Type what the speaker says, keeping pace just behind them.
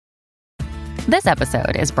This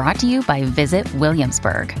episode is brought to you by Visit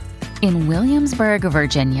Williamsburg. In Williamsburg,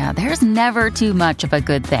 Virginia, there's never too much of a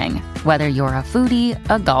good thing. Whether you're a foodie,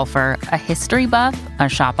 a golfer, a history buff, a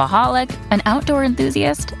shopaholic, an outdoor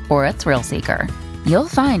enthusiast, or a thrill seeker, you'll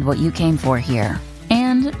find what you came for here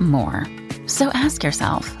and more. So ask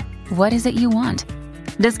yourself, what is it you want?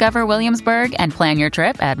 Discover Williamsburg and plan your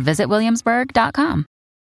trip at visitwilliamsburg.com.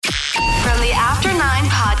 From the After 9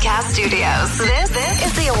 podcast studios, this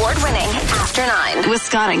is the award-winning After 9 with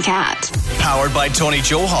Scott and Kat. Powered by Tony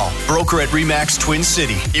Johal, broker at RE/MAX Twin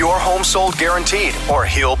City. Your home sold guaranteed, or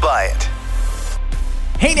he'll buy it.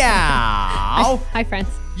 Hey now! Hi, friends.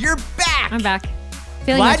 You're back! I'm back.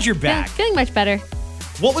 Glad you're back. Feeling much better.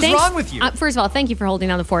 What was wrong with you? First of all, thank you for holding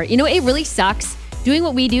down the fort. You know, it really sucks. Doing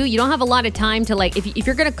what we do, you don't have a lot of time to, like, if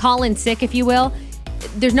you're going to call in sick, if you will,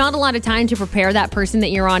 there's not a lot of time to prepare that person that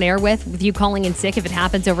you're on air with you calling in sick if it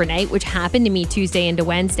happens overnight, which happened to me Tuesday into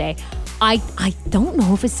Wednesday. I don't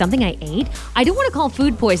know if it's something I ate. I don't want to call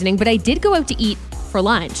food poisoning, but I did go out to eat for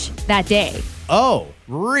lunch that day. Oh,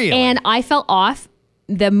 really? And I felt off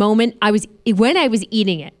the moment when I was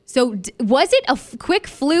eating it. So was it a quick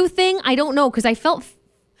flu thing? I don't know, because I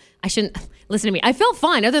shouldn't listen to me. I felt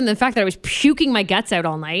fine, other than the fact that I was puking my guts out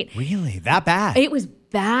all night. Really? That bad? It was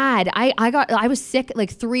bad. I was sick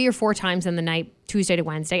like 3 or 4 times in the night, Tuesday to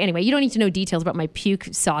Wednesday. Anyway, you don't need to know details about my puke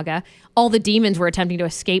saga. All the demons were attempting to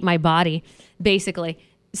escape my body, basically.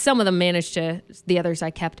 Some of them managed to, the others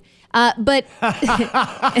I kept. But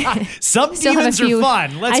some demons are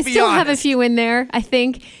fun. Let's be honest. I still have a few in there, I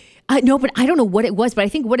think. No, but I don't know what it was. But I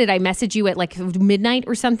think, what did I message you at, like midnight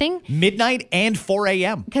or something? Midnight and 4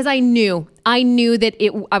 a.m. Because I knew that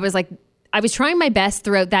I was trying my best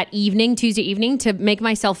throughout that evening, Tuesday evening, to make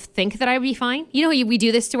myself think that I would be fine. You know, we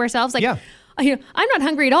do this to ourselves. Like, yeah. I'm not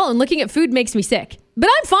hungry at all, and looking at food makes me sick. But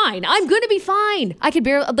I'm fine. I'm going to be fine. I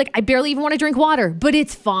barely even want to drink water, but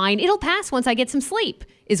it's fine. It'll pass once I get some sleep,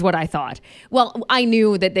 is what I thought. Well, I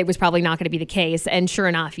knew that it was probably not going to be the case. And sure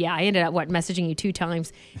enough, yeah, I ended up, messaging you 2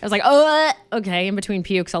 times. I was like, oh, okay, in between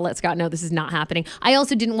pukes, I'll let Scott know this is not happening. I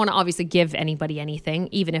also didn't want to obviously give anybody anything,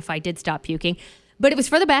 even if I did stop puking. But it was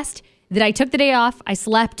for the best that I took the day off. I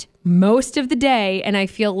slept most of the day, and I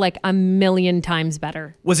feel like a million times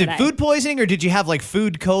better. Was today. it food poisoning, or did you have like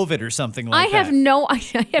food COVID or something like that? I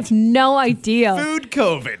have no idea. Food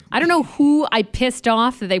COVID. I don't know who I pissed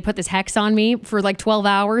off that they put this hex on me for like 12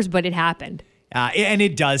 hours, but it happened. And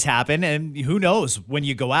it does happen, and who knows, when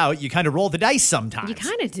you go out, you kind of roll the dice sometimes. You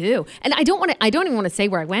kind of do. And I don't even want to say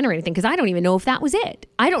where I went or anything, because I don't even know if that was it.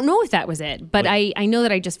 I don't know if that was it, but I know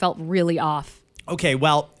that I just felt really off. Okay,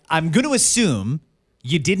 well, I'm going to assume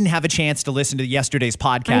you didn't have a chance to listen to yesterday's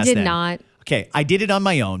podcast. I did not. Okay, I did it on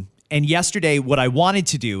my own. And yesterday, what I wanted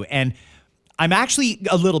to do, and I'm actually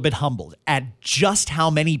a little bit humbled at just how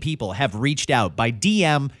many people have reached out by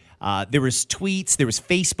DM. There was tweets, there was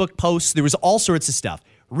Facebook posts, there was all sorts of stuff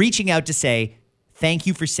reaching out to say, thank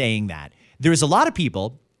you for saying that. There was a lot of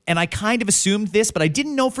people, and I kind of assumed this, but I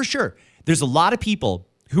didn't know for sure. There's a lot of people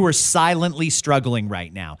who are silently struggling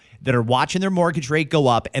right now, that are watching their mortgage rate go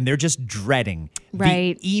up, and they're just dreading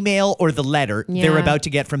the email or the letter they're about to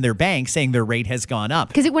get from their bank saying their rate has gone up.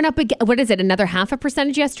 Because it went up, what is it, another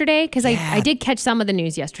 0.5% yesterday? Because I did catch some of the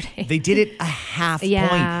news yesterday. They did it a half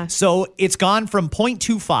point. So it's gone from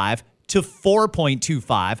 0.25 to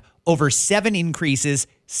 4.25, over 7 increases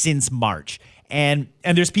since March. And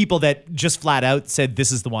there's people that just flat out said,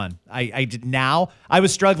 this is the one. I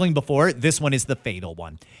was struggling before. This one is the fatal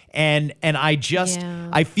one. And I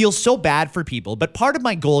feel so bad for people. But part of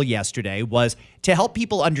my goal yesterday was to help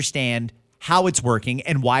people understand how it's working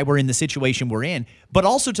and why we're in the situation we're in, but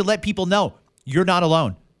also to let people know you're not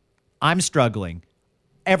alone. I'm struggling.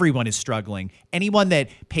 Everyone is struggling. Anyone that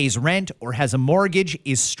pays rent or has a mortgage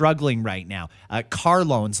is struggling right now. Car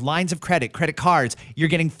loans, lines of credit, credit cards, you're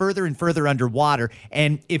getting further and further underwater.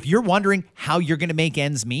 And if you're wondering how you're going to make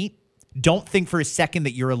ends meet, don't think for a second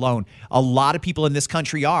that you're alone. A lot of people in this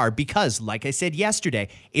country are, because, like I said yesterday,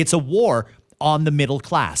 it's a war on the middle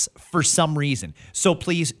class for some reason. So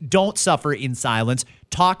please don't suffer in silence.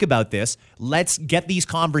 Talk about this. Let's get these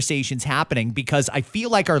conversations happening, because I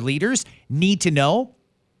feel like our leaders need to know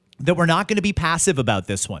that we're not going to be passive about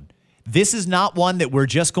this one. This is not one that we're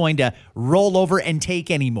just going to roll over and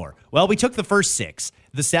take anymore. Well, we took the first 6.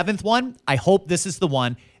 The 7th one, I hope this is the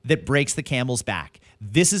one that breaks the camel's back.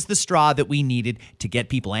 This is the straw that we needed to get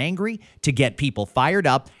people angry, to get people fired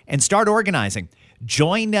up, and start organizing.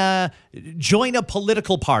 Join a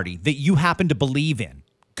political party that you happen to believe in.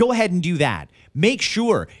 Go ahead and do that. Make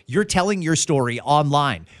sure you're telling your story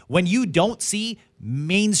online. When you don't see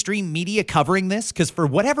mainstream media covering this? Because for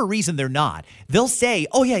whatever reason they're not. They'll say,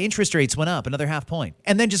 oh yeah, interest rates went up another 0.5 point,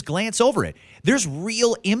 and then just glance over it. There's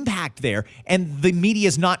real impact there, and the media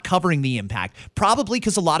is not covering the impact, probably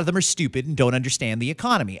because a lot of them are stupid and don't understand the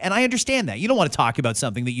economy. And I understand that. You don't want to talk about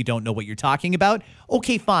something that you don't know what you're talking about.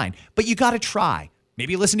 Okay, fine. But you got to try.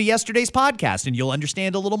 Maybe listen to yesterday's podcast and you'll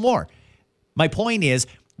understand a little more. My point is,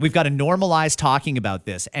 we've got to normalize talking about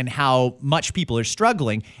this and how much people are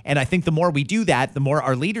struggling. And I think the more we do that, the more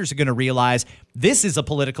our leaders are going to realize this is a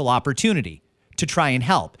political opportunity to try and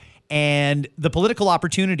help. And the political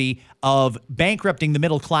opportunity of bankrupting the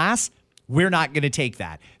middle class, we're not going to take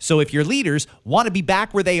that. So if your leaders want to be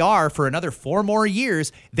back where they are for another 4 more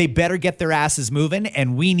years, they better get their asses moving.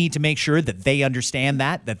 And we need to make sure that they understand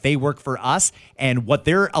that they work for us. And what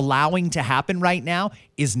they're allowing to happen right now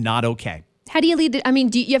is not okay. How do you lead?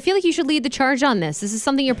 Do you feel like you should lead the charge on this? This is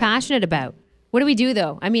something you're passionate about. What do we do,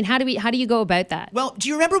 though? I mean, how do you go about that? Well, do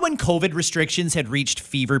you remember when COVID restrictions had reached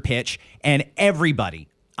fever pitch and everybody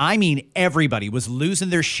was losing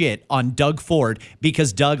their shit on Doug Ford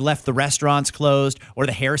because Doug left the restaurants closed or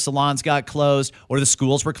the hair salons got closed or the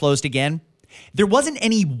schools were closed again? There wasn't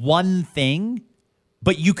any one thing,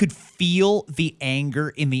 but you could feel the anger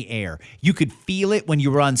in the air. You could feel it when you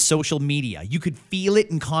were on social media. You could feel it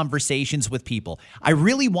in conversations with people. I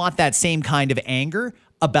really want that same kind of anger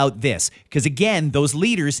about this because, again, those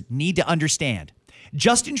leaders need to understand.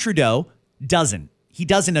 Justin Trudeau doesn't. He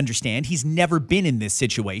doesn't understand. He's never been in this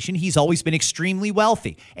situation. He's always been extremely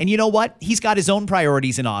wealthy. And you know what? He's got his own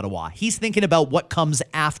priorities in Ottawa. He's thinking about what comes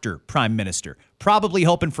after Prime Minister, probably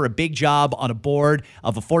hoping for a big job on a board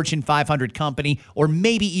of a Fortune 500 company, or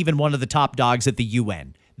maybe even one of the top dogs at the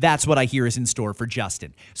UN. That's what I hear is in store for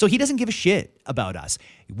Justin. So he doesn't give a shit about us.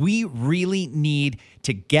 We really need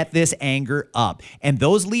to get this anger up. And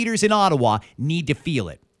those leaders in Ottawa need to feel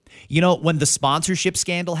it. You know, when the sponsorship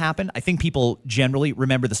scandal happened, I think people generally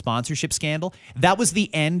remember the sponsorship scandal. That was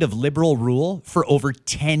the end of Liberal rule for over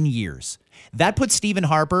 10 years. That put Stephen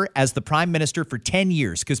Harper as the prime minister for 10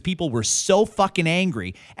 years because people were so fucking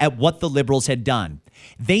angry at what the Liberals had done.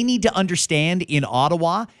 They need to understand in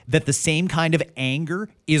Ottawa that the same kind of anger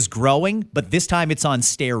is growing, but this time it's on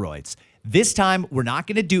steroids. This time we're not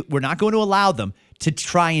going to allow them to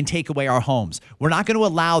try and take away our homes. We're not going to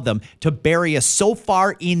allow them to bury us so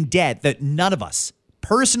far in debt that none of us,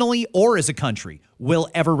 personally or as a country, will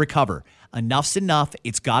ever recover. Enough's enough.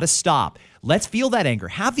 It's got to stop. Let's feel that anger.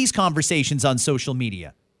 Have these conversations on social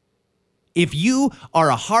media. If you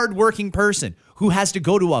are a hardworking person who has to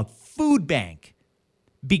go to a food bank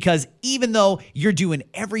because even though you're doing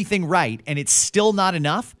everything right and it's still not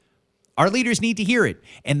enough, our leaders need to hear it,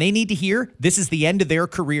 and they need to hear this is the end of their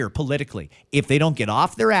career politically if they don't get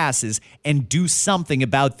off their asses and do something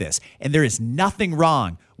about this. And there is nothing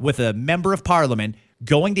wrong with a member of parliament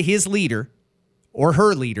going to his leader or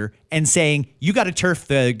her leader and saying, you got to turf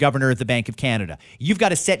the governor of the Bank of Canada. You've got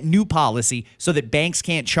to set new policy so that banks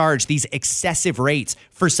can't charge these excessive rates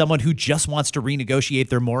for someone who just wants to renegotiate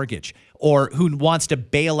their mortgage or who wants to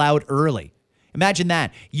bail out early. Imagine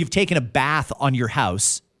that. You've taken a bath on your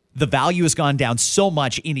house. The value has gone down so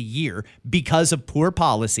much in a year because of poor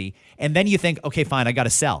policy. And then you think, okay, fine, I got to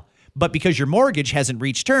sell. But because your mortgage hasn't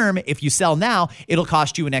reached term, if you sell now, it'll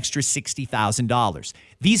cost you an extra $60,000.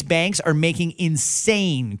 These banks are making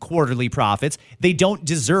insane quarterly profits. They don't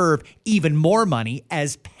deserve even more money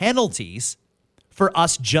as penalties for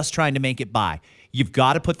us just trying to make it by. You've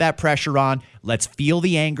got to put that pressure on. Let's feel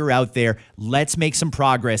the anger out there. Let's make some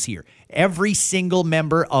progress here. Every single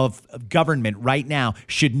member of government right now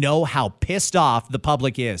should know how pissed off the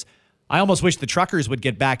public is. I almost wish the truckers would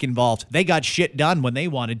get back involved. They got shit done when they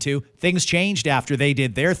wanted to. Things changed after they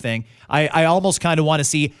did their thing. I almost kind of want to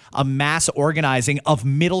see a mass organizing of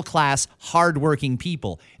middle-class, hardworking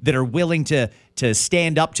people that are willing to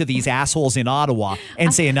stand up to these assholes in Ottawa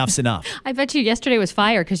and say enough's enough. I bet you yesterday was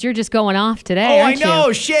fire because you're just going off today. Oh, I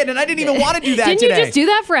know. Shit. And I didn't even want to do that Didn't today. You just do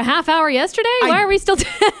that for a half hour yesterday? Why are we still...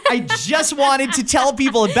 I just wanted to tell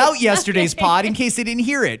people about yesterday's pod in case they didn't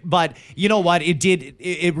hear it. But you know what?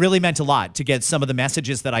 It really meant a lot to get some of the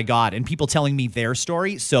messages that I got and people telling me their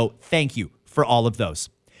story. So thank you for all of those.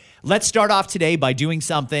 Let's start off today by doing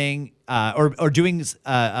something or doing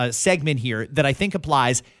a segment here that I think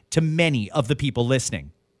applies to many of the people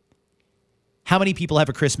listening. How many people have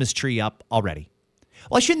a Christmas tree up already?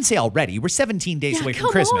 Well, I shouldn't say already. We're 17 days away from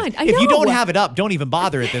come Christmas. on. I If you know. don't have it up, don't even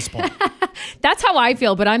bother at this point. That's how I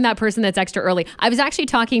feel, but I'm that person that's extra early. I was actually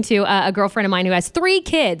talking to a girlfriend of mine who has 3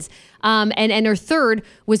 kids, and her third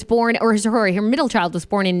was born, or her middle child was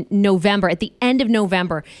born in November, at the end of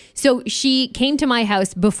November. So she came to my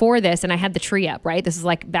house before this, and I had the tree up, right? This is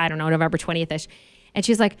like, I don't know, November 20th-ish. And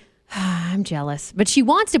she's like, I'm jealous. But she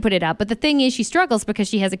wants to put it up. But the thing is, she struggles because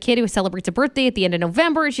she has a kid who celebrates a birthday at the end of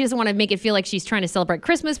November. She doesn't want to make it feel like she's trying to celebrate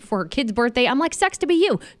Christmas before her kid's birthday. I'm like, sucks to be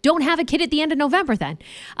you. Don't have a kid at the end of November then.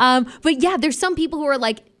 But yeah, there's some people who are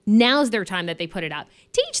like, now's their time that they put it up.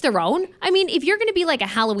 To each their own. I mean, if you're going to be like a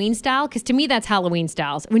Halloween style, because to me, that's Halloween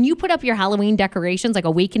styles. When you put up your Halloween decorations like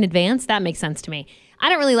a week in advance, that makes sense to me. I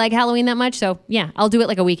don't really like Halloween that much. So yeah, I'll do it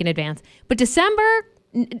like a week in advance. But December,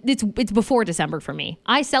 it's before December for me.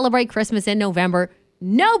 I celebrate Christmas in November,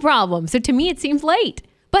 no problem. So to me, it seems late,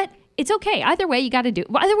 but it's okay. Either way, you got to do.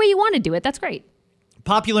 Either way you want to do it, that's great.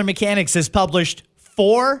 Popular Mechanics has published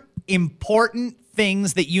 4 important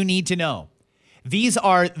things that you need to know. These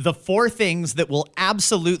are the 4 things that will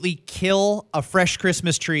absolutely kill a fresh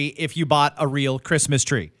Christmas tree if you bought a real Christmas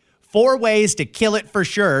tree. 4 ways to kill it for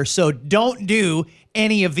sure. So don't do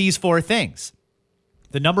any of these 4 things.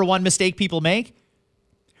 The number 1 mistake people make: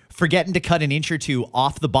 forgetting to cut an inch or 2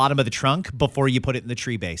 off the bottom of the trunk before you put it in the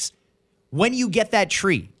tree base. When you get that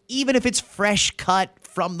tree, even if it's fresh cut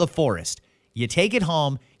from the forest, you take it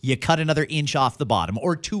home, you cut another inch off the bottom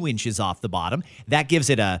or 2 inches off the bottom. That gives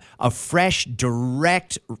it a fresh,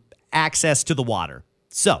 direct access to the water.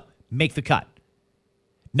 So make the cut.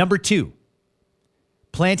 Number 2,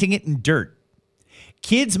 planting it in dirt.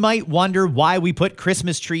 Kids might wonder why we put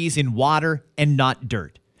Christmas trees in water and not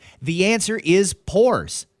dirt. The answer is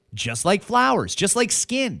pores. Just like flowers, just like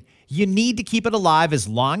skin. You need to keep it alive as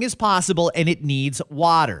long as possible, and it needs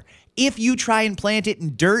water. If you try and plant it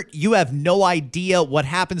in dirt, you have no idea what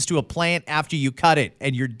happens to a plant after you cut it,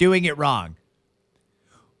 and you're doing it wrong.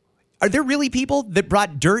 Are there really people that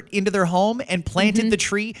brought dirt into their home and planted the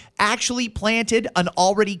tree, actually planted an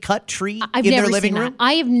already cut tree in their living room?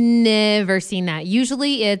 I have never seen that.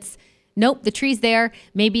 Usually it's, nope, the tree's there.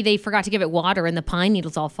 Maybe they forgot to give it water and the pine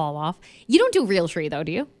needles all fall off. You don't do a real tree though,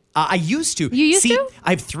 do you? I used to. You used to? I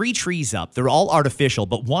have 3 trees up. They're all artificial,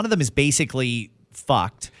 but one of them is basically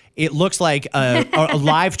fucked. It looks like a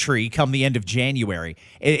live tree come the end of January.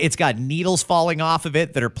 It's got needles falling off of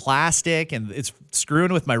it that are plastic, and it's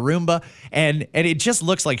screwing with my Roomba, and it just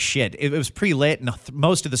looks like shit. It was pre-lit, and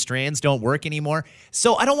most of the strands don't work anymore.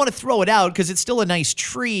 So I don't want to throw it out because it's still a nice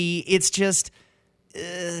tree. It's just,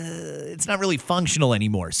 it's not really functional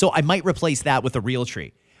anymore. So I might replace that with a real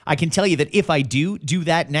tree. I can tell you that if I do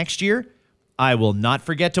that next year, I will not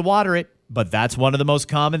forget to water it, but that's one of the most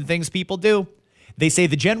common things people do. They say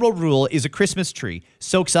the general rule is a Christmas tree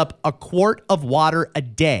soaks up a quart of water a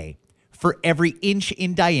day for every inch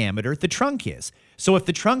in diameter the trunk is. So if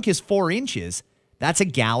the trunk is 4 inches, that's a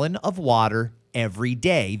gallon of water every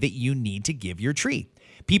day that you need to give your tree.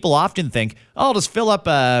 People often think, oh, I'll just fill up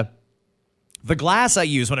the glass I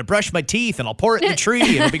use when I brush my teeth and I'll pour it in the tree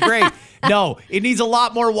and it'll be great. No, it needs a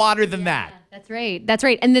lot more water than that. That's right. That's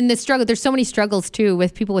right. And then the struggle, there's so many struggles too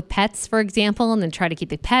with people with pets, for example, and then try to keep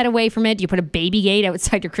the pet away from it. You put a baby gate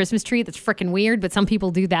outside your Christmas tree. That's freaking weird, but some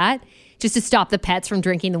people do that just to stop the pets from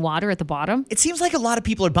drinking the water at the bottom. It seems like a lot of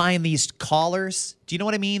people are buying these collars. Do you know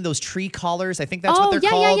what I mean? Those tree collars. I think that's what they're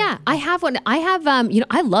called. Yeah. I have one. I have,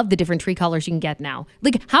 I love the different tree collars you can get now.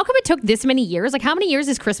 Like, how come it took this many years? Like, how many years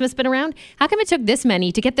has Christmas been around? How come it took this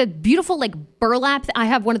many to get the beautiful, like, burlap? I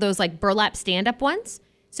have one of those, like, burlap stand-up ones.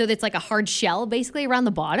 So that's like a hard shell basically around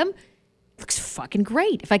the bottom. Looks fucking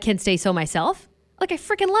great if I can say so myself. Like, I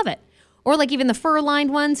freaking love it. Or like even the fur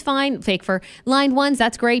lined ones, fine. Fake fur lined ones,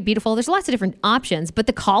 that's great, beautiful. There's lots of different options. But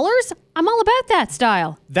the collars, I'm all about that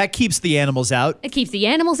style. That keeps the animals out. It keeps the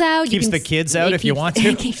animals out. Keeps the kids out if you want to.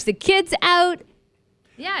 It keeps the kids out.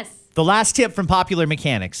 Yes. The last tip from Popular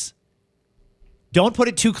Mechanics. Don't put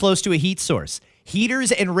it too close to a heat source.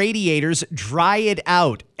 Heaters and radiators dry it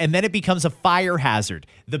out, and then it becomes a fire hazard.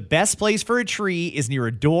 The best place for a tree is near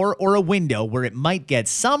a door or a window where it might get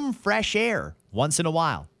some fresh air once in a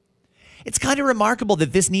while. It's kind of remarkable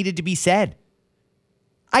that this needed to be said.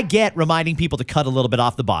 I get reminding people to cut a little bit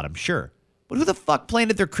off the bottom, sure. But who the fuck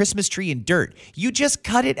planted their Christmas tree in dirt? You just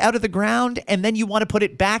cut it out of the ground, and then you want to put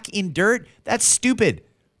it back in dirt? That's stupid.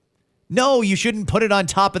 No, you shouldn't put it on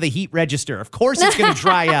top of the heat register. Of course it's going to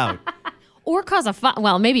dry out. Or cause a fire.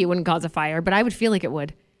 Well, maybe it wouldn't cause a fire, but I would feel like it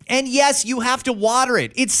would. And yes, you have to water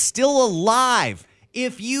it. It's still alive.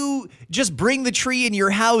 If you just bring the tree in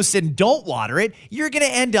your house and don't water it, you're going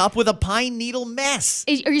to end up with a pine needle mess.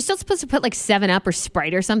 Are you still supposed to put like 7-Up or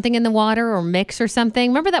Sprite or something in the water or mix or something?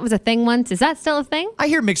 Remember that was a thing once? Is that still a thing? I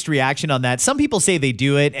hear mixed reaction on that. Some people say they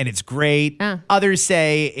do it and it's great. Others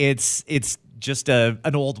say it's just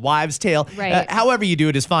an old wives' tale. Right. However you do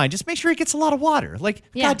it is fine. Just make sure it gets a lot of water. Like,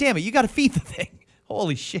 God damn it, you got to feed the thing.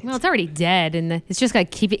 Holy shit. Well, it's already dead, and it's just got to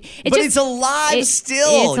keep it. It's alive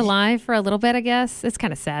still. It's alive for a little bit, I guess. It's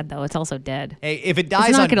kind of sad, though. It's also dead. Hey, if it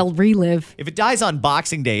dies it's not going to relive. If it dies on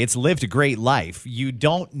Boxing Day, it's lived a great life. You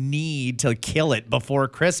don't need to kill it before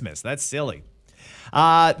Christmas. That's silly.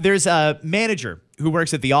 There's a manager who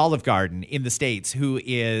works at the Olive Garden in the States who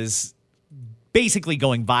is basically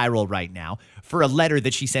going viral right now for a letter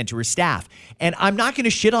that she sent to her staff. And I'm not going to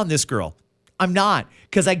shit on this girl. I'm not,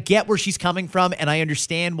 because I get where she's coming from and I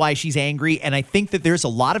understand why she's angry. And I think that there's a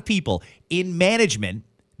lot of people in management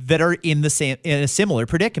that are in a similar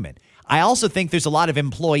predicament. I also think there's a lot of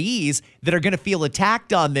employees that are going to feel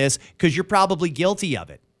attacked on this because you're probably guilty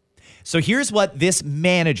of it. So here's what this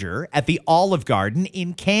manager at the Olive Garden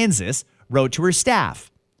in Kansas wrote to her staff.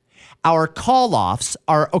 Our call-offs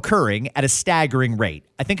are occurring at a staggering rate.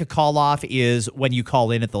 I think a call-off is when you call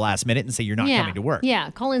in at the last minute and say you're not coming to work. Yeah,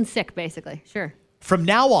 call in sick, basically. Sure. From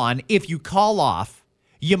now on, if you call off,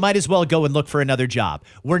 you might as well go and look for another job.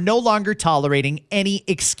 We're no longer tolerating any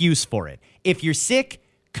excuse for it. If you're sick,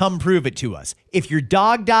 come prove it to us. If your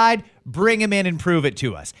dog died, bring him in and prove it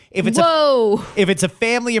to us. If it's a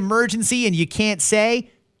family emergency and you can't say,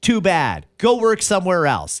 too bad. Go work somewhere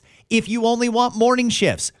else. If you only want morning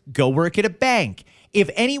shifts, go work at a bank. If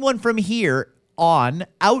anyone from here on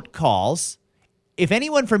out calls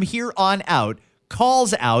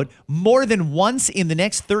out more than once in the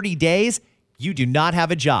next 30 days, you do not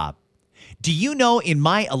have a job. Do you know in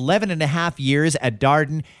my 11 and a half years at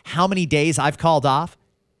Darden how many days I've called off?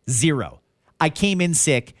 0. I came in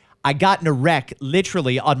sick. I got in a wreck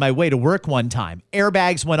literally on my way to work one time.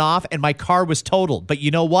 Airbags went off and my car was totaled. But you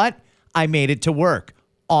know what? I made it to work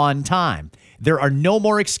on time. There are no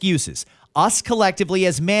more excuses. Us collectively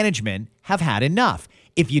as management have had enough.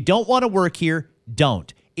 If you don't want to work here,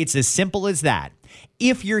 don't. It's as simple as that.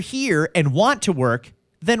 If you're here and want to work,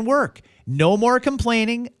 then work. No more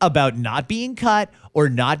complaining about not being cut or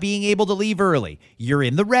not being able to leave early. You're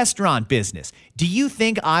in the restaurant business. Do you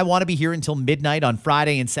think I want to be here until midnight on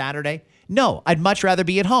Friday and Saturday? No, I'd much rather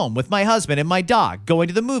be at home with my husband and my dog, going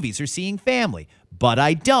to the movies or seeing family. But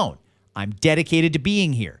I don't. I'm dedicated to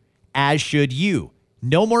being here, as should you.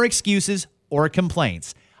 No more excuses or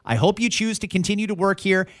complaints. I hope you choose to continue to work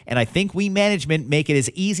here, and I think we management make it as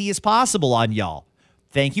easy as possible on y'all.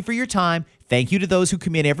 Thank you for your time. Thank you to those who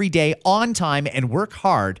come in every day on time and work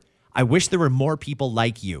hard. I wish there were more people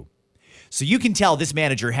like you. So you can tell this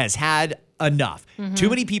manager has had enough. Mm-hmm. Too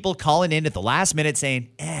many people calling in at the last minute saying,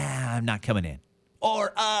 I'm not coming in.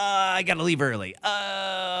 Or, I got to leave early.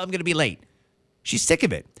 I'm going to be late. She's sick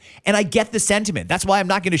of it. And I get the sentiment. That's why I'm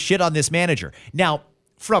not going to shit on this manager. Now,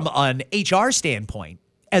 from an HR standpoint,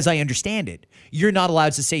 as I understand it, you're not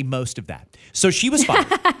allowed to say most of that. So she was fired.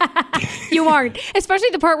 You aren't. Especially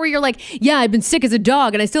the part where you're like, yeah, I've been sick as a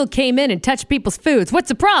dog and I still came in and touched people's foods. What's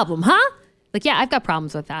the problem, huh? Like, yeah, I've got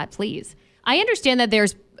problems with that, please. I understand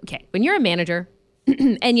that when you're a manager,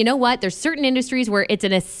 and you know what? There's certain industries where it's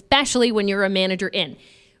an especially when you're a manager in.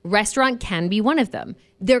 Restaurant can be one of them.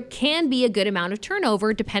 There can be a good amount of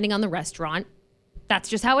turnover depending on the restaurant. That's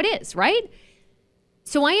just how it is, right?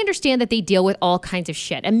 So I understand that they deal with all kinds of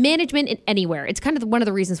shit. And management anywhere, it's kind of one of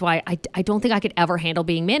the reasons why I don't think I could ever handle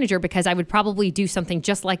being manager, because I would probably do something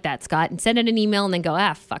just like that, Scott, and send in an email and then go,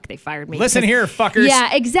 fuck, they fired me. Listen here, fuckers. Yeah,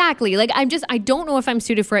 exactly. Like, I don't know if I'm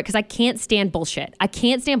suited for it because I can't stand bullshit. I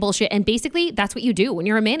can't stand bullshit. And basically, that's what you do when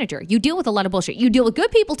you're a manager. You deal with a lot of bullshit. You deal with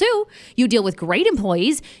good people too. You deal with great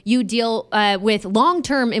employees. You deal with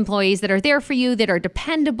long-term employees that are there for you, that are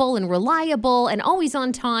dependable and reliable and always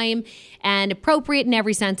on time and appropriate in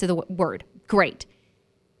every sense of the word. Great.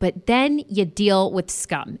 But then you deal with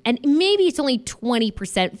scum. And maybe it's only 20%,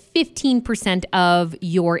 15% of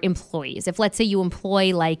your employees. If let's say you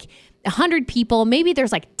employ like 100 people, maybe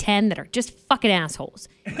there's like 10 that are just fucking assholes.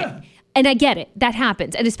 And I get it. That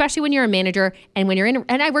happens. And especially when you're a manager and when you're and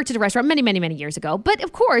I worked at a restaurant many, many, many years ago. But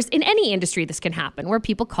of course, in any industry, this can happen where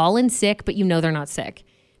people call in sick, but you know they're not sick.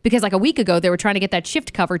 Because like a week ago, they were trying to get that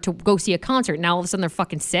shift covered to go see a concert. Now all of a sudden they're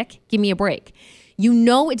fucking sick. Give me a break. You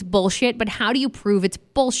know it's bullshit, but how do you prove it's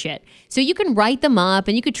bullshit? So you can write them up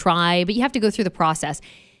and you could try, but you have to go through the process.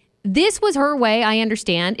 This was her way, I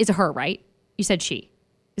understand. Is a her, right? You said she.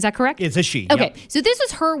 Is that correct? It's a she. Okay. Yep. So this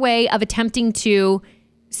was her way of attempting to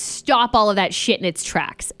stop all of that shit in its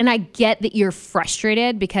tracks. And I get that you're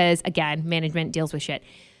frustrated because, again, management deals with shit.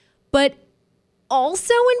 But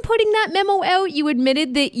also in putting that memo out, you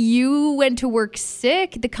admitted that you went to work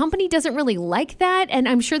sick. The company doesn't really like that. And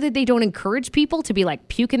I'm sure that they don't encourage people to be like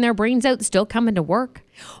puking their brains out and still coming to work,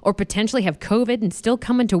 or potentially have COVID and still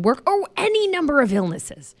coming to work, or any number of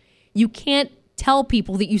illnesses. You can't tell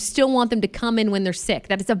people that you still want them to come in when they're sick.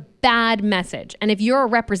 That is a bad message. And if you're a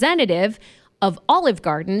representative of Olive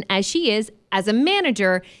Garden, as she is, as a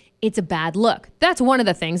manager, it's a bad look. That's one of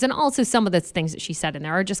the things. And also some of the things that she said in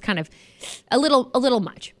there are just kind of a little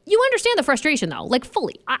much. You understand the frustration though, like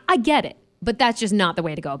fully. I get it, but that's just not the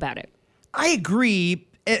way to go about it. I agree.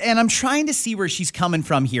 And I'm trying to see where she's coming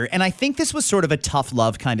from here. And I think this was sort of a tough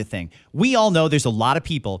love kind of thing. We all know there's a lot of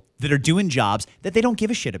people that are doing jobs that they don't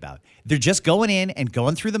give a shit about. They're just going in and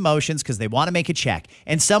going through the motions because they want to make a check.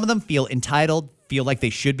 And some of them feel entitled, feel like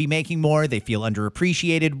they should be making more. They feel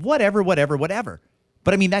underappreciated, whatever.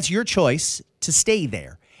 But I mean, that's your choice to stay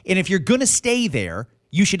there. And if you're going to stay there,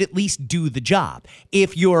 you should at least do the job.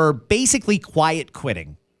 If you're basically quiet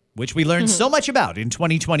quitting, which we learned so much about in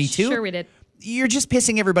 2022. Sure we did. You're just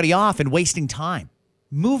pissing everybody off and wasting time.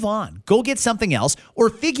 Move on. Go get something else or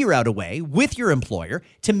figure out a way with your employer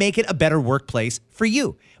to make it a better workplace for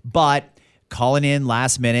you. But calling in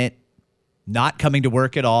last minute, not coming to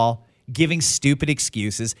work at all, giving stupid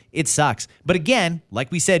excuses, it sucks. But again,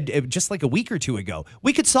 like we said just like a week or two ago,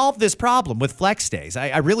 we could solve this problem with flex days.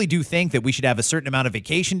 I really do think that we should have a certain amount of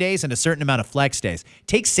vacation days and a certain amount of flex days.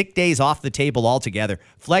 Take sick days off the table altogether.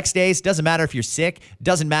 Flex days, doesn't matter if you're sick,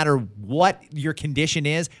 doesn't matter what your condition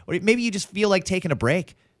is, or maybe you just feel like taking a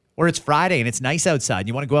break. Or it's Friday and it's nice outside and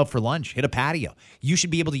you want to go out for lunch, hit a patio. You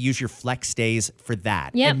should be able to use your flex days for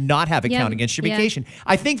that and not have it count against your vacation.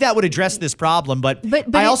 I think that would address this problem, but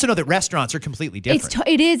I also know that restaurants are completely different.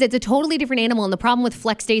 It's a totally different animal. And the problem with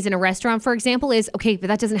flex days in a restaurant, for example, is, okay, but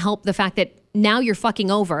that doesn't help the fact that now you're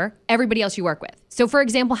fucking over everybody else you work with. So for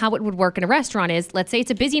example, how it would work in a restaurant is, let's say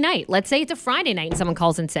it's a busy night. Let's say it's a Friday night and someone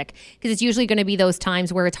calls in sick, because it's usually going to be those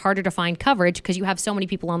times where it's harder to find coverage because you have so many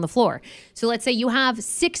people on the floor. So let's say you have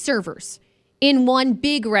 6 servers in one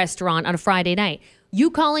big restaurant on a Friday night.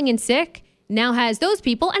 You calling in sick now has those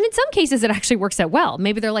people, and in some cases it actually works out well.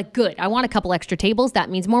 Maybe they're like, good, I want a couple extra tables. That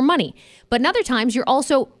means more money. But in other times, you're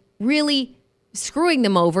also really screwing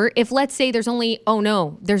them over if, let's say, there's only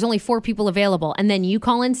 4 people available, and then you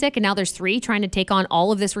call in sick and now there's 3 trying to take on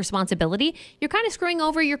all of this responsibility. You're kind of screwing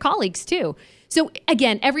over your colleagues too. So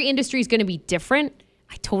again, every industry is going to be different.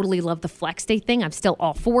 I totally love the flex day thing. I'm still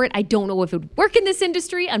all for it. I don't know if it would work in this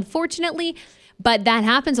industry, unfortunately, but that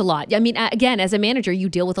happens a lot. I mean, again, as a manager, you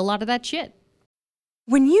deal with a lot of that shit.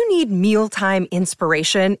 When you need mealtime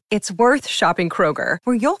inspiration, it's worth shopping Kroger,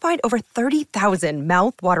 where you'll find over 30,000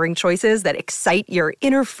 mouth-watering choices that excite your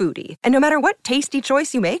inner foodie. And no matter what tasty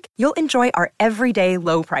choice you make, you'll enjoy our everyday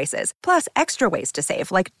low prices, plus extra ways to save,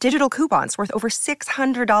 like digital coupons worth over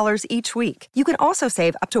 $600 each week. You can also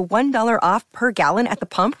save up to $1 off per gallon at the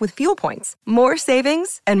pump with fuel points. More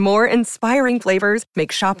savings and more inspiring flavors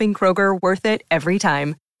make shopping Kroger worth it every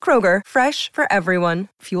time. Kroger, fresh for everyone.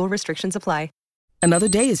 Fuel restrictions apply. Another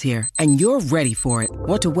day is here, and you're ready for it.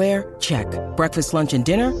 What to wear? Check. Breakfast, lunch, and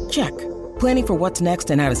dinner? Check. Planning for what's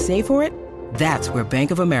next and how to save for it? That's where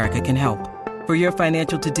Bank of America can help. For your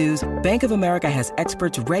financial to-dos, Bank of America has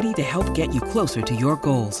experts ready to help get you closer to your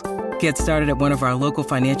goals. Get started at one of our local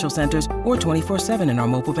financial centers or 24/7 in our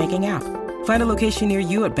mobile banking app. Find a location near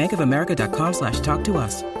you at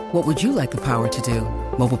bankofamerica.com/talktous. What would you like the power to do?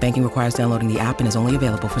 Mobile banking requires downloading the app and is only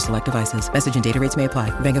available for select devices. Message and data rates may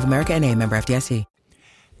apply. Bank of America N.A., member FDIC.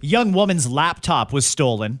 Young woman's laptop was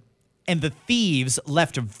stolen, and the thieves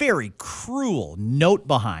left a very cruel note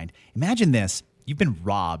behind. Imagine this. You've been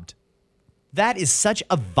robbed. That is such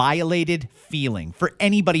a violated feeling for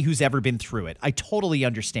anybody who's ever been through it. I totally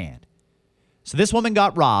understand. So this woman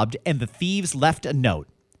got robbed, and the thieves left a note.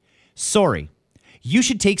 Sorry, you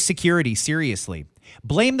should take security seriously.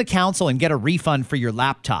 Blame the council and get a refund for your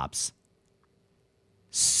laptops.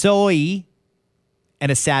 Soy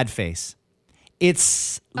and a sad face.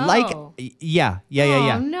 It's like, yeah.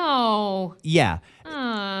 Oh, no. Yeah.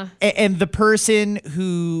 And the person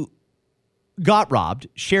who got robbed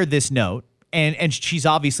shared this note, and she's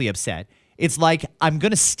obviously upset. It's like, I'm going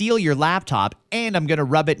to steal your laptop and I'm going to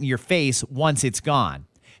rub it in your face once it's gone,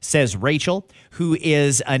 says Rachel, who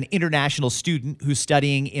is an international student who's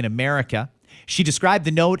studying in America. She described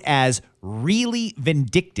the note as really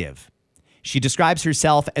vindictive. She describes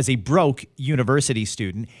herself as a broke university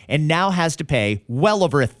student and now has to pay well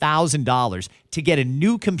over $1,000 to get a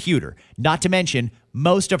new computer, not to mention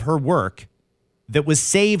most of her work that was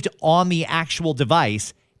saved on the actual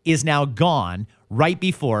device is now gone right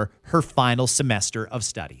before her final semester of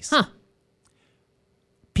studies. Huh.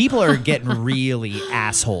 People are getting really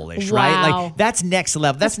asshole-ish, right? Wow. Like, that's next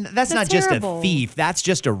level. That's not just terrible. a thief. That's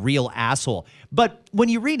just a real asshole. But when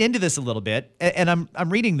you read into this a little bit, and I'm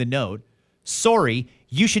reading the note, sorry,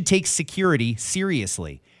 you should take security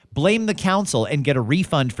seriously. Blame the council and get a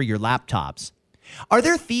refund for your laptops. Are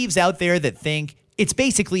there thieves out there that think it's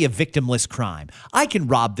basically a victimless crime? I can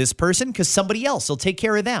rob this person because somebody else will take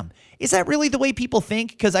care of them. Is that really the way people think?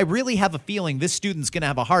 Because I really have a feeling this student's going to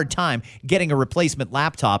have a hard time getting a replacement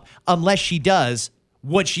laptop unless she does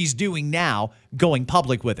what she's doing now, going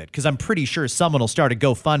public with it. Because I'm pretty sure someone will start a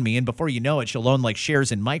GoFundMe, and before you know it, she'll own like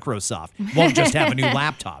shares in Microsoft. Won't just have a new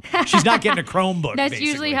laptop. She's not getting a Chromebook. That's basically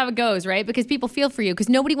usually how it goes, right? Because people feel for you because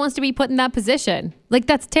nobody wants to be put in that position. Like,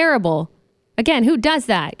 that's terrible. Again, who does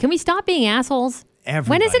that? Can we stop being assholes? Everybody.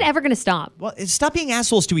 When is it ever going to stop? Well, stop being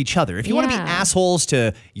assholes to each other. If you want to be Yeah. assholes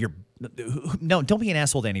to your... No, don't be an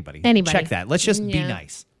asshole to anybody. Anybody. Check that. Let's just be Yeah.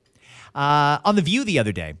 nice. On The View the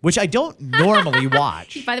other day, which I don't normally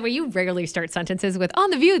watch. By the way, you regularly start sentences with "on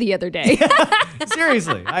the View the other day."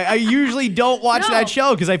 Seriously. I usually don't watch No. that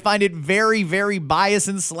show because I find it very, very biased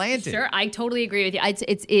and slanted. Sure, I totally agree with you.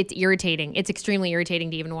 It's irritating. It's extremely irritating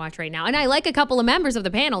to even watch right now. And I like a couple of members of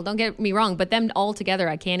the panel. Don't get me wrong, but them all together,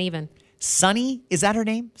 I can't even. Sunny, is that her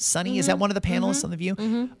name? Sunny, is that one of the panelists on The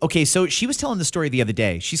View? Okay, so she was telling the story the other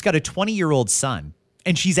day. She's got a 20-year-old son,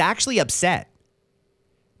 and she's actually upset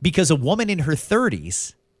because a woman in her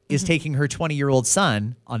 30s is taking her 20-year-old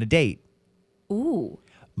son on a date. Ooh,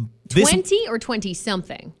 This- 20 or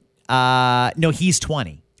 20-something? No, he's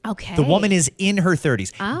 20. Okay. The woman is in her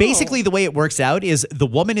 30s. Oh. Basically, the way it works out is the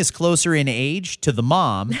woman is closer in age to the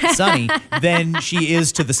mom, Sunny, than she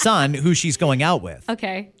is to the son who she's going out with.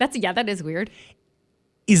 Okay, that is weird.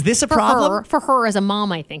 Is this a problem? For her as a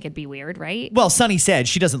mom, I think it'd be weird, right? Well, Sunny said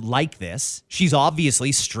she doesn't like this. She's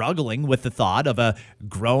obviously struggling with the thought of a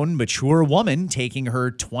grown, mature woman taking her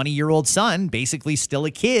 20-year-old son, basically still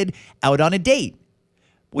a kid, out on a date.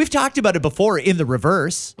 We've talked about it before in the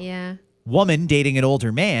reverse. Yeah. Woman dating an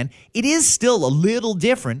older man. It is still a little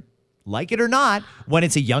different, like it or not, when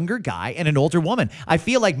it's a younger guy and an older woman. I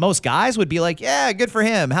feel like most guys would be like, yeah, good for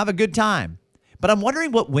him. Have a good time. But I'm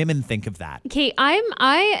wondering what women think of that. Okay, I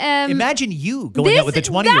am. Imagine you going out with a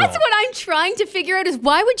 20-year-old. That's what I'm trying to figure out is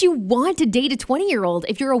why would you want to date a 20-year-old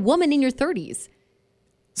if you're a woman in your 30s?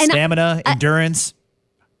 And Stamina, endurance.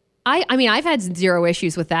 I mean, I've had zero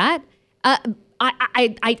issues with that.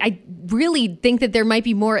 I really think that there might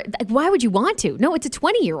be more. Why would you want to? No, it's a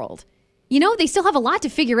 20-year-old. You know, they still have a lot to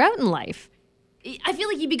figure out in life. I feel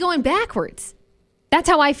like you'd be going backwards. That's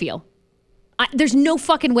how I feel. There's no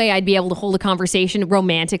fucking way I'd be able to hold a conversation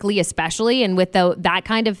romantically, especially, and with that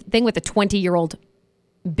kind of thing with a 20-year-old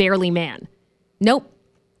barely man. Nope.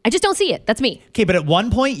 I just don't see it. That's me. Okay, but at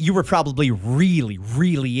one point, you were probably really,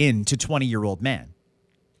 really into 20-year-old men.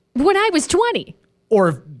 When I was 20.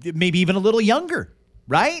 Or maybe even a little younger,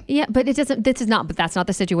 right? Yeah, but but that's not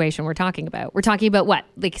the situation we're talking about. We're talking about what?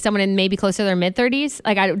 Like someone in maybe close to their mid-30s?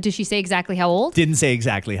 Like, did she say exactly how old? Didn't say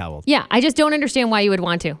exactly how old. Yeah, I just don't understand why you would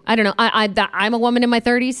want to. I don't know. I'm a woman in my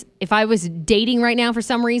 30s. If I was dating right now for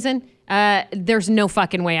some reason, there's no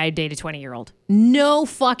fucking way I'd date a 20-year-old. No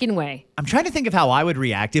fucking way. I'm trying to think of how I would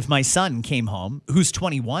react if my son came home, who's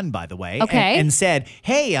 21, by the way, Okay. and said,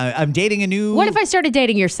 hey, I'm dating a new... What if I started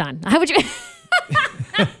dating your son? How would you...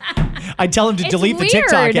 I'd tell him to It's delete the weird.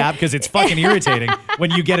 TikTok app because it's fucking irritating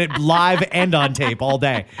when you get it live and on tape all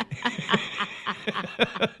day.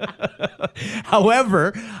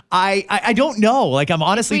 However, I don't know. Like, I'm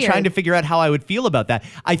honestly Weird. trying to figure out how I would feel about that.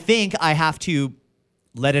 I think I have to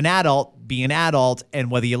let an adult be an adult, and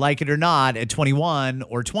whether you like it or not, at 21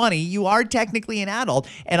 or 20, you are technically an adult.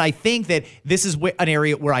 And I think that this is an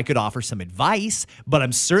area where I could offer some advice, but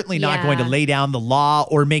I'm certainly not Yeah. going to lay down the law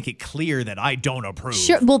or make it clear that I don't approve.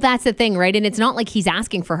 Sure. Well, that's the thing, right? And it's not like he's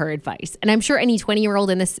asking for her advice. And I'm sure any 20-year-old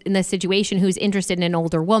in this situation who's interested in an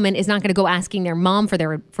older woman is not going to go asking their mom for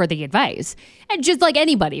the advice. And just like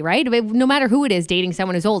anybody, right? No matter who it is, dating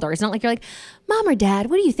someone who's older. It's not like you're like, Mom or Dad,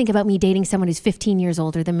 what do you think about me dating someone who's 15 years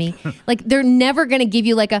older than me? Like, they're never going to give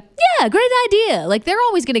you like yeah, great idea. Like, they're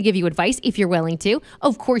always going to give you advice if you're willing to.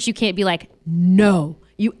 Of course, you can't be like, no,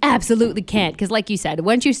 you absolutely can't. Because like you said,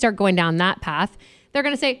 once you start going down that path, they're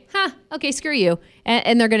going to say, okay, screw you.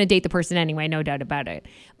 And they're going to date the person anyway, no doubt about it.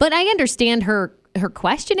 But I understand her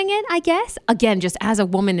questioning it, I guess. Again, just as a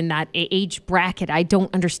woman in that age bracket, I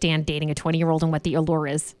don't understand dating a 20-year-old and what the allure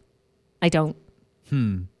is. I don't.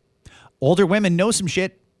 Older women know some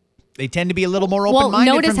shit. They tend to be a little more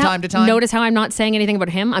open-minded from time to time. Notice how I'm not saying anything about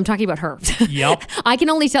him. I'm talking about her. Yep. I can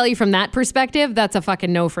only tell you from that perspective, that's a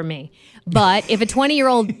fucking no for me. But if a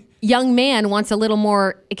 20-year-old young man wants a little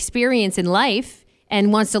more experience in life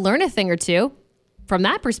and wants to learn a thing or two, from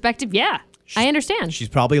that perspective, yeah, I understand. She's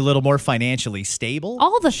probably a little more financially stable.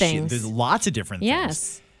 All the things. There's lots of different things.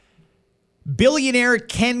 Yes. Billionaire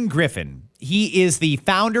Ken Griffin. He is the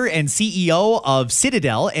founder and CEO of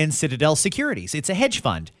Citadel and Citadel Securities. It's a hedge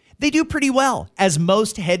fund. They do pretty well, as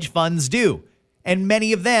most hedge funds do. And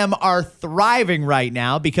many of them are thriving right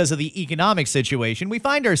now because of the economic situation we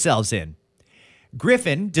find ourselves in.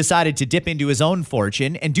 Griffin decided to dip into his own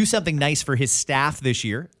fortune and do something nice for his staff this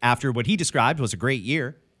year after what he described was a great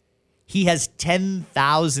year. He has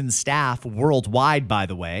 10,000 staff worldwide, by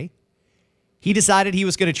the way. He decided he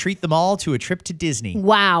was going to treat them all to a trip to Disney.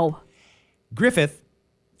 Wow.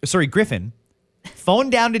 Griffin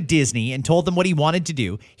phoned down to Disney and told them what he wanted to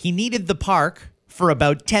do. He needed the park for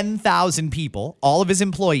about 10,000 people, all of his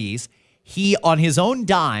employees. He, on his own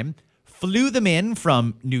dime, flew them in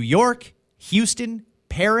from New York, Houston,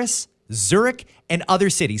 Paris, Zurich, and other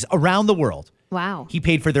cities around the world. Wow. He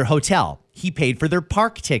paid for their hotel. He paid for their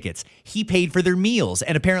park tickets. He paid for their meals.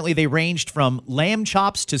 And apparently they ranged from lamb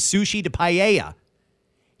chops to sushi to paella.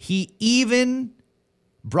 He even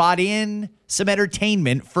brought in some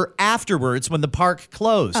entertainment for afterwards when the park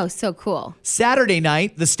closed. Oh, so cool. Saturday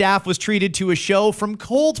night, the staff was treated to a show from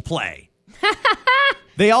Coldplay.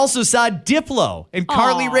 They also saw Diplo and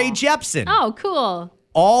Carly Rae Jepsen. Oh, cool.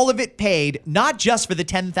 All of it paid, not just for the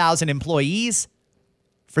 10,000 employees,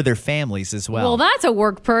 for their families as well. Well, that's a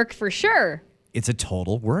work perk for sure. It's a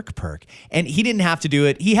total work perk. And he didn't have to do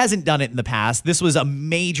it. He hasn't done it in the past. This was a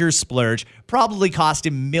major splurge. Probably cost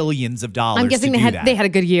him millions of dollars. I'm guessing they had a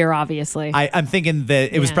good year, obviously. I'm thinking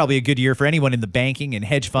that it was probably a good year for anyone in the banking and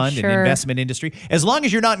hedge fund and investment industry. As long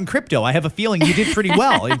as you're not in crypto, I have a feeling you did pretty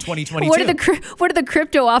well in 2022. What do the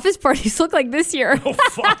crypto office parties look like this year? Oh,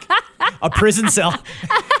 fuck. A prison cell.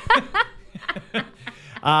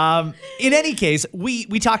 In any case, we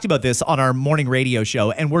talked about this on our morning radio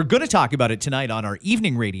show, and we're going to talk about it tonight on our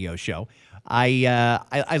evening radio show.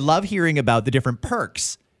 I love hearing about the different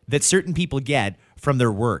perks that certain people get from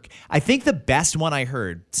their work. I think the best one I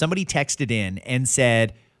heard, somebody texted in and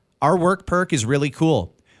said, our work perk is really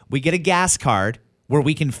cool. We get a gas card where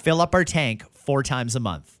we can fill up our tank 4 times a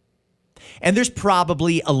month. And there's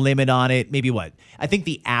probably a limit on it. Maybe what? I think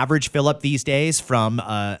the average fill up these days from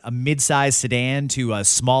a mid-size sedan to a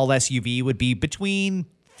small SUV would be between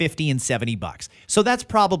 $50 and $70. So that's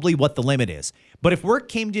probably what the limit is. But if work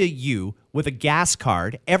came to you with a gas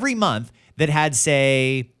card every month that had,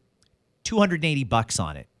 say, $280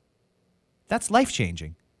 on it, that's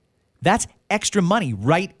life-changing. That's extra money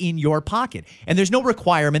right in your pocket. And there's no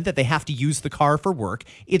requirement that they have to use the car for work.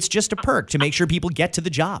 It's just a perk to make sure people get to the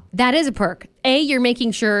job. That is a perk. You're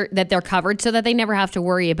making sure that they're covered so that they never have to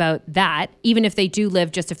worry about that, even if they do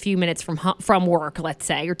live just a few minutes from work, let's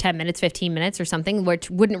say, or 10 minutes, 15 minutes or something, which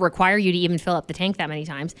wouldn't require you to even fill up the tank that many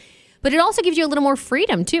times. But it also gives you a little more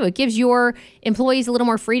freedom, too. It gives your employees a little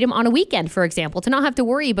more freedom on a weekend, for example, to not have to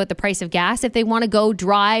worry about the price of gas if they want to go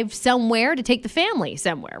drive somewhere to take the family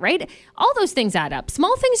somewhere, right? All those things add up.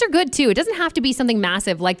 Small things are good, too. It doesn't have to be something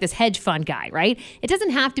massive like this hedge fund guy, right? It doesn't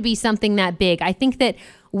have to be something that big. I think that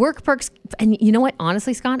work perks, and you know what,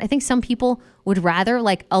 honestly, Scott, I think some people would rather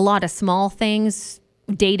like a lot of small things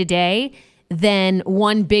day to day than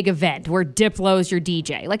one big event where Diplo's your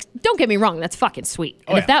DJ. Like, don't get me wrong, that's fucking sweet.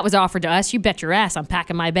 And if that was offered to us, you bet your ass I'm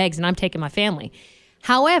packing my bags and I'm taking my family.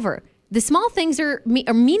 However, the small things are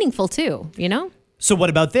meaningful too, you know? So what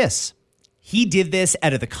about this? He did this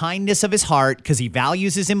out of the kindness of his heart because he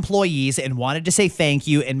values his employees and wanted to say thank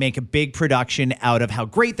you and make a big production out of how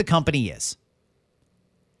great the company is.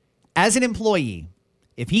 As an employee,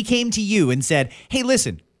 if he came to you and said, hey,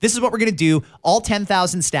 listen, this is what we're going to do. All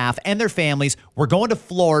 10,000 staff and their families. We're going to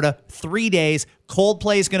Florida 3 days.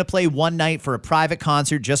 Coldplay is going to play one night for a private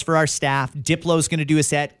concert just for our staff. Diplo's going to do a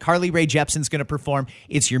set. Carly Rae Jepsen's going to perform.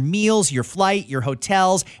 It's your meals, your flight, your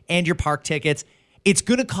hotels, and your park tickets. It's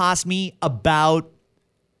going to cost me about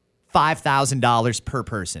 $5,000 per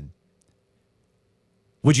person.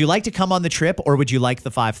 Would you like to come on the trip or would you like the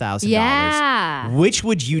 $5,000? Yeah. Which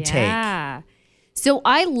would you take? So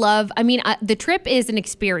the trip is an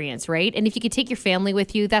experience, right? And if you could take your family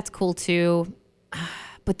with you, that's cool too.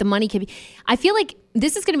 But the money can be, I feel like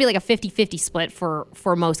this is going to be like a 50-50 split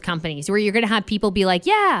for most companies where you're going to have people be like,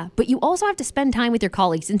 yeah, but you also have to spend time with your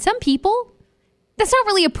colleagues. And some people, that's not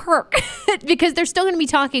really a perk because they're still going to be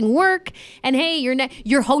talking work and hey,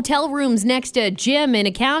 your hotel room's next to Jim in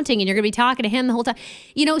accounting and you're going to be talking to him the whole time.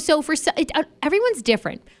 You know, so everyone's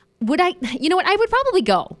different. you know what? I would probably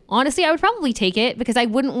go. Honestly, I would probably take it because I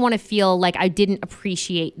wouldn't want to feel like I didn't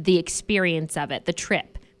appreciate the experience of it, the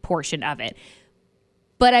trip portion of it.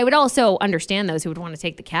 But I would also understand those who would want to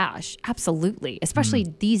take the cash. Absolutely. Especially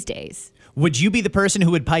these days. Would you be the person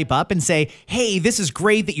who would pipe up and say, hey, this is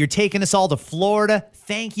great that you're taking us all to Florida.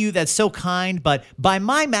 Thank you. That's so kind. But by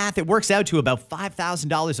my math, it works out to about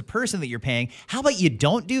 $5,000 a person that you're paying. How about you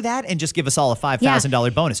don't do that and just give us all a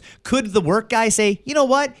 $5,000 bonus? Could the work guy say, you know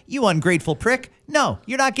what, you ungrateful prick? No,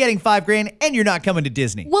 you're not getting $5,000 and you're not coming to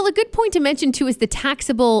Disney. Well, a good point to mention, too, is the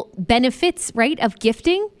taxable benefits, right, of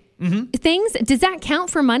gifting. Things. Does that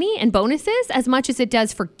count for money and bonuses as much as it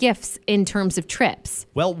does for gifts in terms of trips?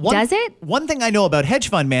 Well, does it? One thing I know about hedge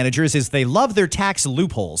fund managers is they love their tax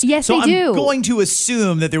loopholes. Yes, so they do. I'm going to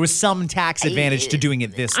assume that there was some tax advantage to doing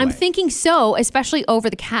it this way. I'm thinking so, especially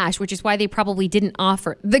over the cash, which is why they probably didn't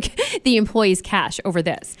offer the employees cash over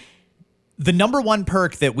this. The number one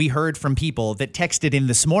perk that we heard from people that texted in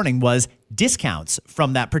this morning was discounts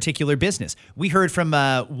from that particular business. We heard from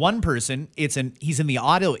one person, he's in the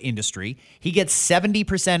auto industry. He gets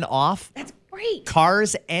 70% off. That's great.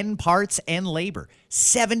 Cars and parts and labor.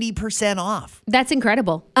 70% off. That's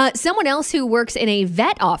incredible. Someone else who works in a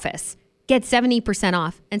vet office gets 70%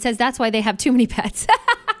 off and says that's why they have too many pets.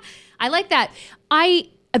 I like that.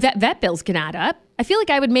 Vet bills can add up. I feel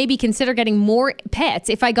like I would maybe consider getting more pets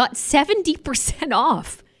if I got 70%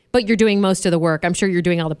 off. But you're doing most of the work. I'm sure you're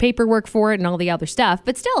doing all the paperwork for it and all the other stuff.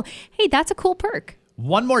 But still, hey, that's a cool perk.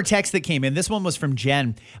 One more text that came in. This one was from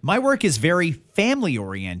Jen. My work is very family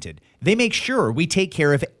oriented. They make sure we take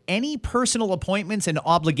care of any personal appointments and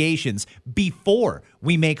obligations before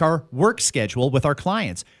we make our work schedule with our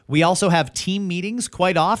clients. We also have team meetings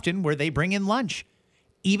quite often where they bring in lunch.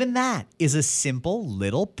 Even that is a simple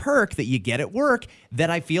little perk that you get at work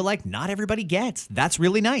that I feel like not everybody gets. That's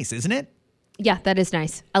really nice, isn't it? Yeah, that is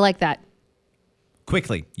nice. I like that.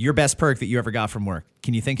 Quickly, your best perk that you ever got from work.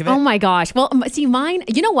 Can you think of it? Oh my gosh. Well, see, mine,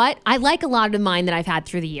 you know what? I like a lot of mine that I've had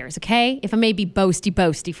through the years, okay? If I may be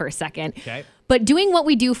boasty for a second. Okay. But doing what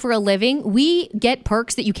we do for a living, we get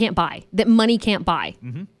perks that you can't buy, that money can't buy.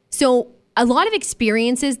 Mm-hmm. So a lot of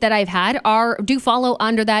experiences that I've had do follow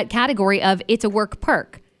under that category of it's a work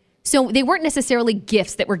perk. So they weren't necessarily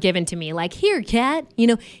gifts that were given to me, like, here, Kat,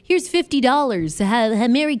 here's $50, have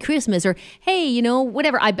Merry Christmas, or hey,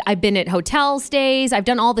 whatever. I've been at hotel stays, I've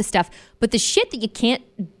done all this stuff. But the shit that you can't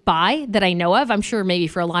buy that I know of, I'm sure maybe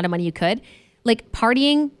for a lot of money you could, like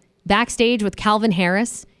partying backstage with Calvin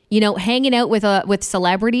Harris, hanging out with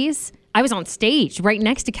celebrities. I was on stage right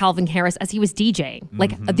next to Calvin Harris as he was DJing,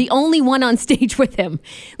 like the only one on stage with him.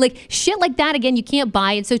 Like shit like that, again, you can't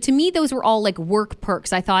buy. And so to me, those were all like work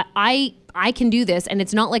perks. I thought, I can do this, and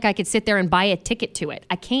it's not like I could sit there and buy a ticket to it.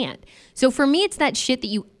 I can't. So for me, it's that shit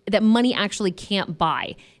that money actually can't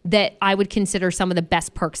buy that I would consider some of the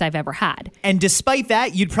best perks I've ever had. And despite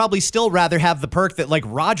that, you'd probably still rather have the perk that like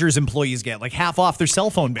Rogers employees get, like half off their cell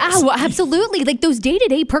phone bills. Oh, absolutely. Like those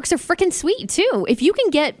day-to-day perks are freaking sweet too. If you can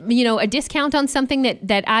get, a discount on something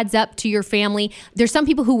that adds up to your family. There's some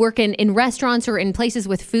people who work in restaurants or in places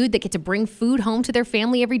with food that get to bring food home to their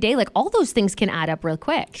family every day. Like all those things can add up real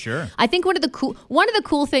quick. Sure. I think one of the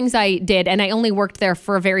cool things I did, and I only worked there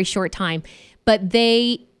for a very short time, but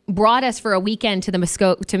they brought us for a weekend to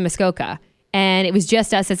Muskoka, and it was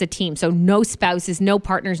just us as a team. So no spouses, no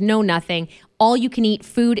partners, no nothing. All you can eat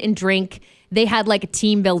food and drink. They had like a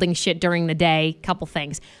team building shit during the day, couple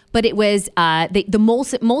things. But it was the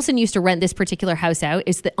Molson used to rent this particular house out.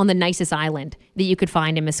 It's on the nicest island that you could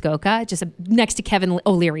find in Muskoka, just next to Kevin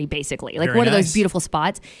O'Leary, basically, like one of those beautiful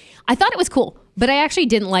spots. I thought it was cool, but I actually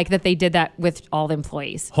didn't like that they did that with all the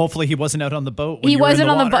employees. Hopefully, he wasn't out on the boat. He wasn't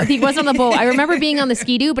on the boat. He was on the boat. I remember being on the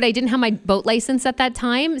Ski-Doo, but I didn't have my boat license at that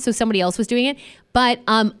time, so somebody else was doing it. But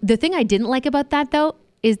the thing I didn't like about that, though,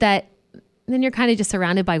 is that then you're kind of just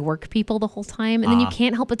surrounded by work people the whole time. And then you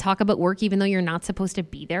can't help but talk about work, even though you're not supposed to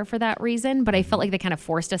be there for that reason. But I felt like they kind of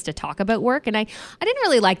forced us to talk about work. And I didn't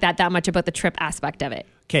really like that much about the trip aspect of it.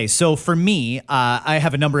 Okay, so for me, I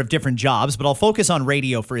have a number of different jobs, but I'll focus on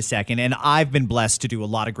radio for a second. And I've been blessed to do a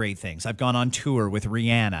lot of great things. I've gone on tour with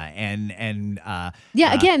Rihanna and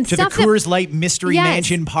to the Coors Light Mystery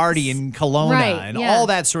Mansion party in Kelowna all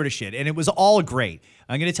that sort of shit. And it was all great.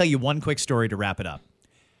 I'm going to tell you one quick story to wrap it up.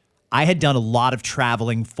 I had done a lot of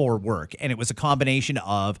traveling for work, and it was a combination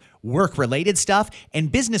of work-related stuff and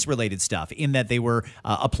business-related stuff in that they were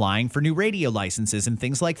applying for new radio licenses and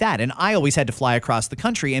things like that. And I always had to fly across the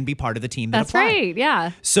country and be part of the team that applied. That's right,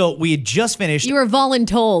 yeah. So we had just finished. You were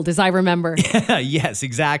voluntold, as I remember. Yes,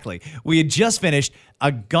 exactly. We had just finished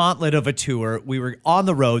a gauntlet of a tour. We were on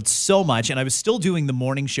the road so much, and I was still doing the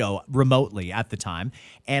morning show remotely at the time.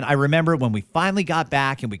 And I remember when we finally got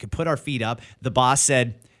back and we could put our feet up, the boss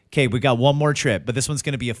said, okay, we got one more trip, but this one's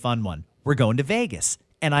going to be a fun one. We're going to Vegas.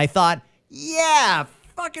 And I thought, yeah,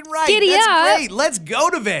 fucking right. That's great. Let's go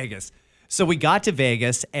to Vegas. So we got to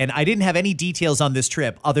Vegas, and I didn't have any details on this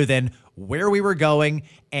trip other than where we were going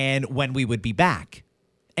and when we would be back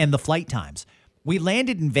and the flight times. We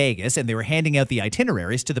landed in Vegas, and they were handing out the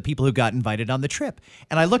itineraries to the people who got invited on the trip.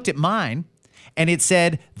 And I looked at mine, and it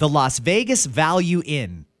said the Las Vegas Value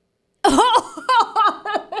Inn.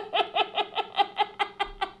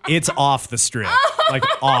 It's off the strip. Like,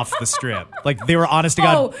 off the strip. Like, they were honest to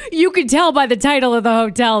God. Oh, you could tell by the title of the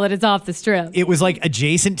hotel that it's off the strip. It was, like,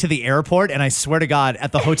 adjacent to the airport, and I swear to God,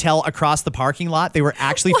 at the hotel across the parking lot, they were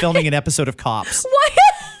actually filming an episode of Cops. What?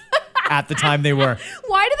 At the time they were.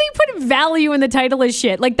 Why do they put value in the title of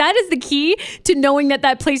shit? Like, that is the key to knowing that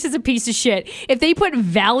that place is a piece of shit. If they put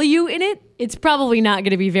value in it, it's probably not going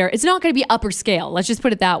to be it's not going to be upper scale. Let's just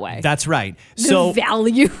put it that way. That's right. So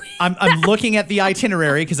value. I'm looking at the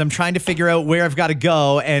itinerary because I'm trying to figure out where I've got to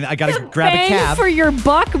go, and I got to grab a cab. For your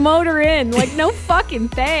buck motor inn. Like, no fucking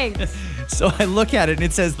thanks. So I look at it, and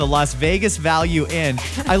it says the Las Vegas Value Inn.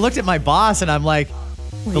 I looked at my boss, and I'm like,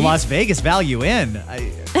 the Las Vegas Value Inn?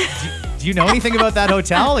 Do you know anything about that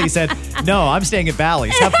hotel? He said, no, I'm staying at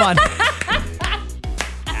Bally's. Have fun.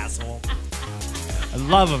 Asshole. I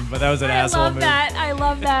love him, but that was an asshole move. I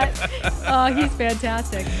love that. Oh, he's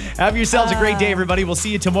fantastic. Have yourselves a great day, everybody. We'll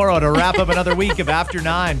see you tomorrow to wrap up another week of After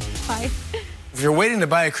 9. Bye. If you're waiting to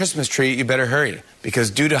buy a Christmas tree, you better hurry,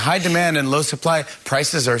 because due to high demand and low supply,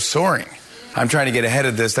 prices are soaring. I'm trying to get ahead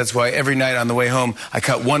of this. That's why every night on the way home, I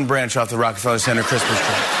cut one branch off the Rockefeller Center Christmas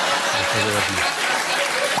tree.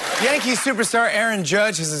 Yankee superstar Aaron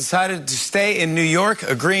Judge has decided to stay in New York,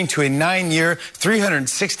 agreeing to a 9-year,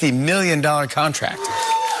 $360 million contract.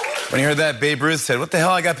 When he heard that, Babe Ruth said, what the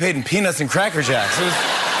hell, I got paid in peanuts and Cracker Jacks.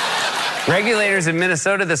 Regulators in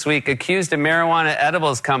Minnesota this week accused a marijuana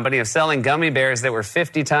edibles company of selling gummy bears that were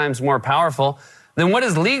 50 times more powerful than what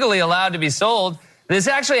is legally allowed to be sold. This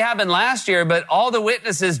actually happened last year, but all the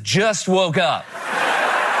witnesses just woke up.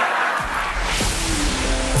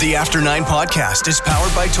 The After 9 podcast is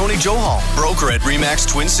powered by Tony Johal, broker at RE/MAX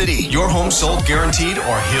Twin City. Your home sold guaranteed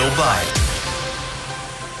or he'll buy it.